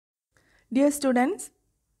Dear students,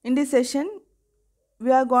 in this session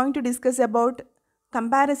we are going to discuss about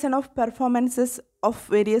comparison of performances of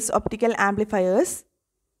various optical amplifiers.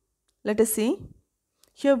 Let us see.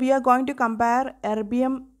 Here we are going to compare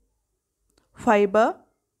erbium fiber,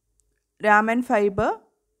 raman fiber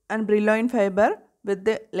and brillouin fiber with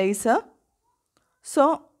the laser.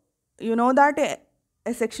 So you know that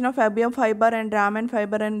a section of erbium fiber and raman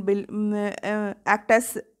fiber and act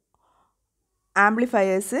as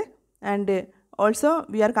amplifiers, and also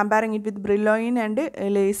we are comparing it with brillouin and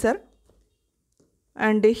laser,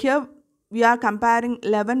 and here we are comparing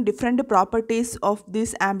 11 different properties of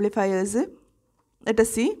these amplifiers. Let us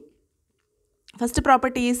see. First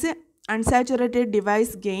property is unsaturated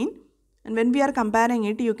device gain, and when we are comparing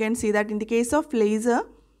it, you can see that in the case of laser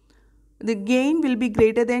the gain will be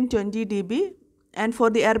greater than 20 dB, and for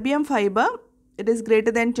the erbium fiber it is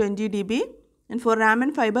greater than 20 dB, and for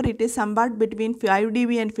raman fiber it is somewhat between 5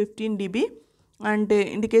 dB and 15 dB, and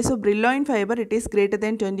in the case of brillouin fiber it is greater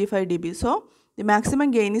than 25 dB. So the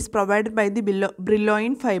maximum gain is provided by the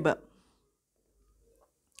brillouin fiber.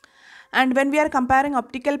 And when we are comparing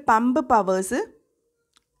optical pump powers,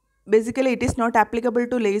 basically it is not applicable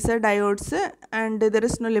to laser diodes, and there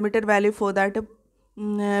is no limited value for that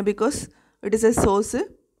because it is a source.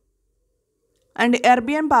 And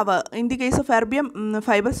erbium power, in the case of erbium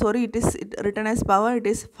fiber, sorry, it is written as power, it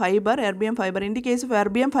is fiber, erbium fiber. In the case of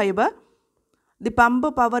erbium fiber, the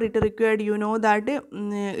pump power it required, you know that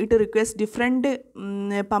it requires different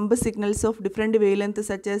pump signals of different wavelength,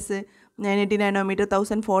 such as 980 nanometer,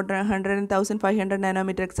 1400 and 1500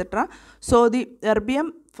 nanometer, etc. So the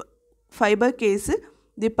erbium fiber case,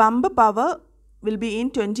 the pump power will be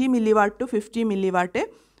in 20 milliwatt to 50 milliwatt.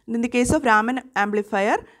 In the case of raman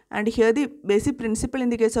amplifier, and here the basic principle in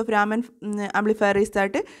the case of raman amplifier is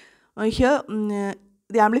that here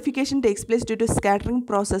the amplification takes place due to scattering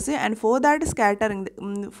process, and for that scattering,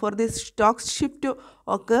 for this stock shift to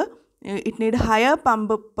occur, it need higher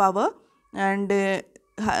pump power and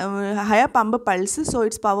higher pump pulse, so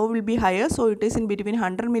its power will be higher, so it is in between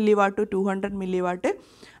 100 milliwatt to 200 milliwatt.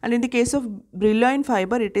 And in the case of brillouin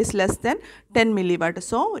fiber it is less than 10 milliwatt.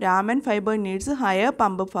 So raman fiber needs higher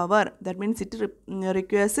pump power, that means it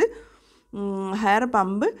requires higher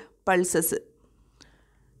pump pulses.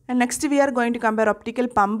 And next we are going to compare optical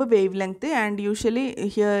pump wavelength, and usually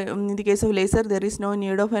here in the case of laser there is no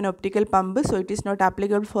need of an optical pump, so it is not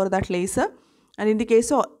applicable for that laser. And in the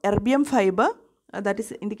case of erbium fiber, that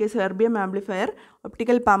is in the case of erbium amplifier,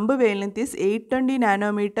 optical pump wavelength is 820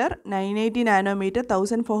 nanometer, 980 nanometer,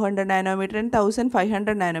 1400 nanometer and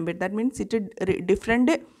 1500 nanometer. That means it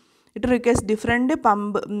requires different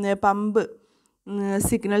pump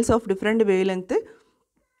signals of different wavelength.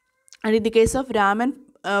 And in the case of raman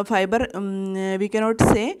fiber, we cannot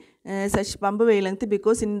say such pump wavelength,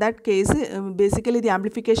 because in that case basically the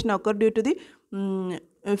amplification occurred due to the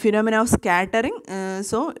phenomena of scattering,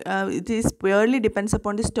 so it is purely depends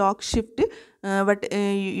upon the stock shift, but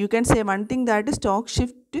you can say one thing, that stock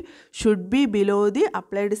shift should be below the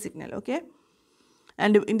applied signal, okay.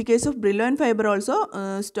 And in the case of brillouin fiber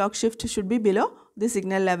also, stock shift should be below the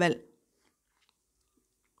signal level.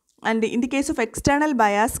 And in the case of external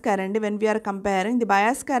bias current, when we are comparing, the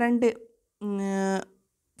bias current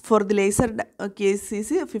for the laser case is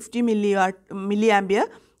 50 milliampere,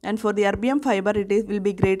 and for the erbium fiber it will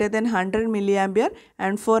be greater than 100 milliampere,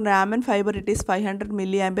 and for raman fiber it is 500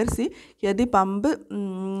 milliampere. See, here the pump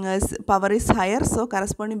power is higher, so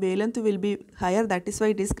corresponding wavelength will be higher, that is why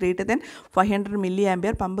it is greater than 500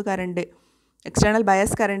 milliampere pump current. External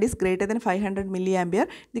bias current is greater than 500 milliampere.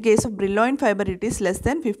 In the case of brillouin fiber it is less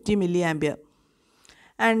than 50 milliampere.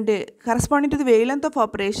 And corresponding to the wavelength of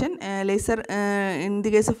operation, laser, in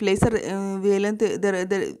the case of laser wavelength,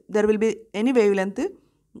 there will be any wavelength,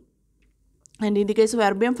 and in the case of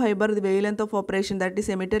erbium fiber the wavelength of operation, that is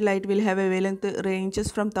emitted light, will have a wavelength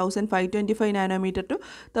ranges from 1525 nanometer to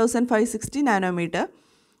 1560 nanometer.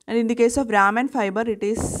 And in the case of raman fiber it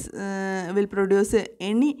is will produce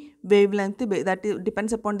any wavelength, that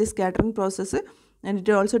depends upon the scattering process, and it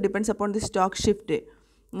also depends upon the stock shift,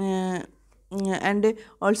 and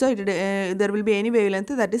also there will be any wavelength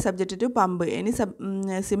that is subjected to pump.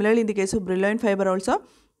 Similarly in the case of brillouin fiber also,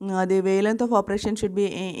 the wavelength of operation should be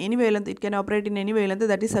any wavelength, it can operate in any wavelength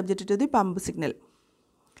that is subjected to the pump signal.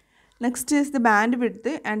 Next is the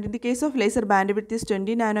bandwidth, and in the case of laser bandwidth is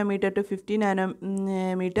 20 nanometer to 50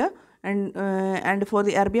 nanometer, and for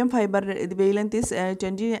the erbium fiber the wavelength is 10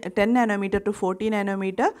 nanometer to 40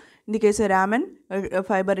 nanometer. In the case of raman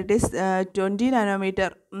fiber it is 20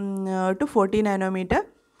 nanometer to 40 nanometer.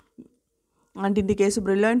 And in the case of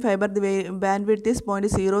brillouin fiber, the bandwidth is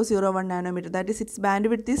 0.001 nanometer. That is, its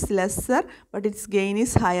bandwidth is lesser, but its gain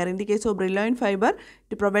is higher. In the case of brillouin fiber,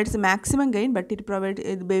 it provides maximum gain, but it provides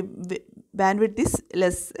bandwidth is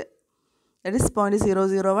less. That is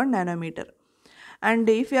 0.001 nanometer. And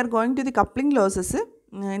if we are going to the coupling losses,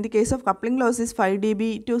 in the case of coupling loss is 5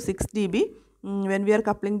 dB to 6 dB. When we are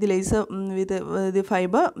coupling the laser with the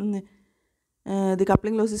fiber, the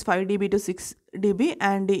coupling loss is 5 dB to 6 dB.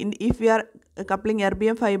 And if we are coupling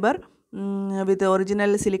erbium fiber with the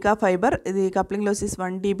original silica fiber, the coupling loss is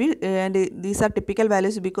 1 dB. And these are typical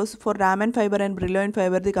values because for raman fiber and brillouin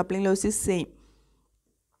fiber, the coupling loss is same.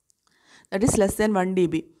 That is less than 1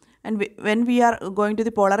 dB. And when we are going to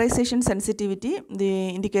the polarization sensitivity,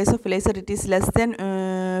 in the case of laser, it is less than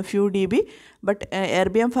few dB. But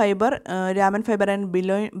erbium fiber, raman fiber and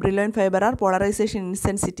brillouin fiber are polarization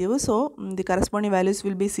insensitive. So the corresponding values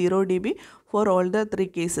will be 0 dB for all the three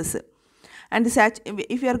cases. And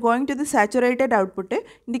if you are going to the saturated output,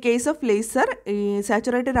 in the case of laser,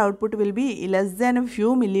 saturated output will be less than a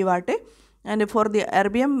few milliwatt. And for the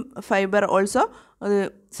erbium fiber also,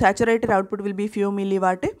 saturated output will be few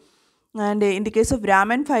milliwatt. And in the case of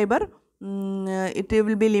raman fiber, it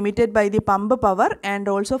will be limited by the pump power, and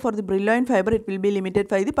also for the brillouin fiber, it will be limited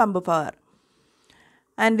by the pump power.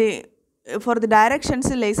 And for the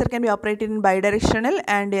directions, laser can be operated in bidirectional,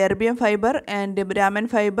 and erbium fiber and raman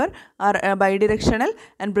fiber are bidirectional,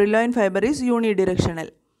 and brillouin fiber is unidirectional.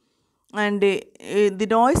 And the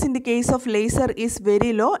noise in the case of laser is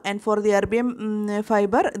very low, and for the erbium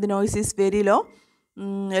fiber, the noise is very low.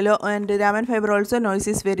 Low, and raman fiber also noise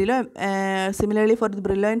is very low. Similarly for the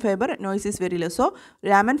brillouin fiber, noise is very low. So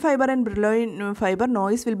raman fiber and brillouin fiber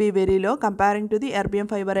noise will be very low comparing to the erbium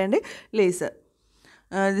fiber and laser.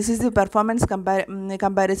 This is the performance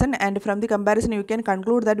comparison, and from the comparison you can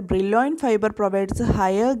conclude that brillouin fiber provides a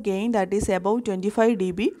higher gain, that is above 25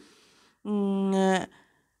 dB.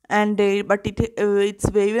 And but its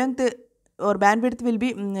wavelength or bandwidth will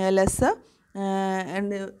be lesser.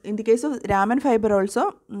 And in the case of raman fiber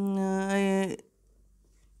also, the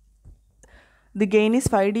gain is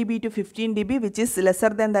 5 dB to 15 dB, which is lesser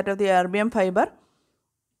than that of the erbium fiber.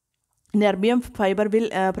 The erbium fiber will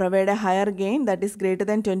provide a higher gain, that is greater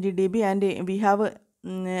than 20 dB, and we have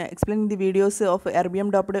explained the videos of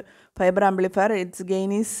erbium doped fiber amplifier. Its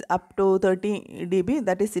gain is up to 30 dB,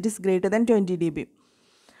 that is, it is greater than 20 dB.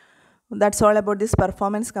 That's all about this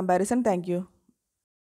performance comparison. Thank you.